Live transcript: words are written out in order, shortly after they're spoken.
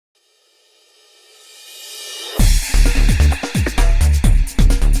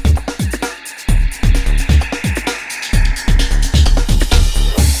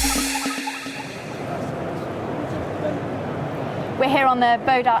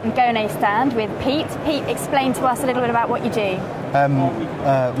Bodart Gonay stand with Pete. Pete, explain to us a little bit about what you do.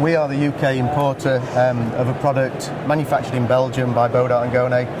 We are the UK importer of a product manufactured in Belgium by Bodart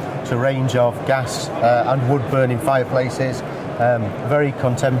Gonay. It's a range of gas and wood burning fireplaces, very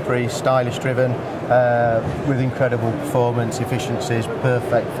contemporary, stylish driven, with incredible performance efficiencies,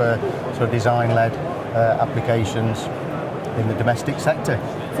 perfect for sort of design-led applications in the domestic sector.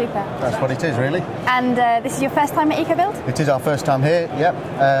 Super. That's what it is, really. And this is your first time at Ecobuild? It is our first time here, yep.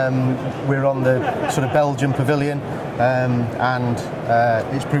 We're on the sort of Belgian pavilion, and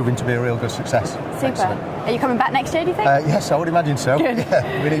it's proven to be a real good success. Super. Excellent. Are you coming back next year, do you think? Yes, I would imagine so. Good.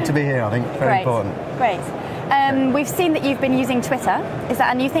 Yeah, we need to be here, I think. Very important. Great. We've seen that you've been using Twitter. Is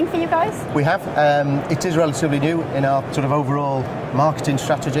that a new thing for you guys? We have. It is relatively new in our sort of overall marketing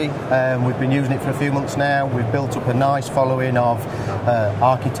strategy. We've been using it for a few months now. We've built up a nice following of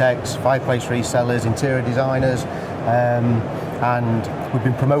architects, fireplace resellers, interior designers, and we've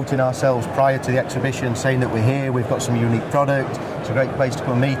been promoting ourselves prior to the exhibition, saying that we're here, we've got some unique product, it's a great place to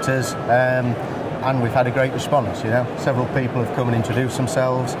come meet us. And we've had a great response, you know. Several people have come and introduced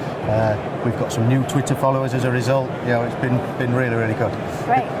themselves. We've got some new Twitter followers as a result. You know, it's been really, really good.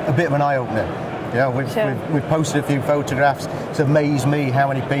 Great. A bit of an eye-opener. Yeah, we've posted a few photographs. It's amazed me how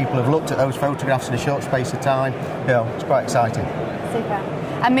many people have looked at those photographs in a short space of time. You know, it's quite exciting. Super.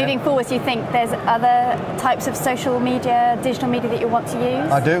 And moving forward, do you think there's other types of social media, digital media that you want to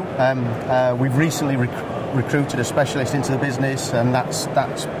use? I do. We've recently recruited a specialist into the business, and that's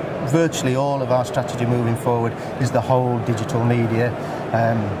virtually all of our strategy moving forward is the whole digital media,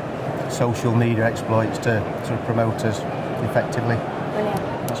 social media exploits to sort of promote us effectively.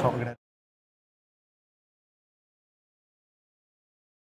 Brilliant. That's what we're going to do.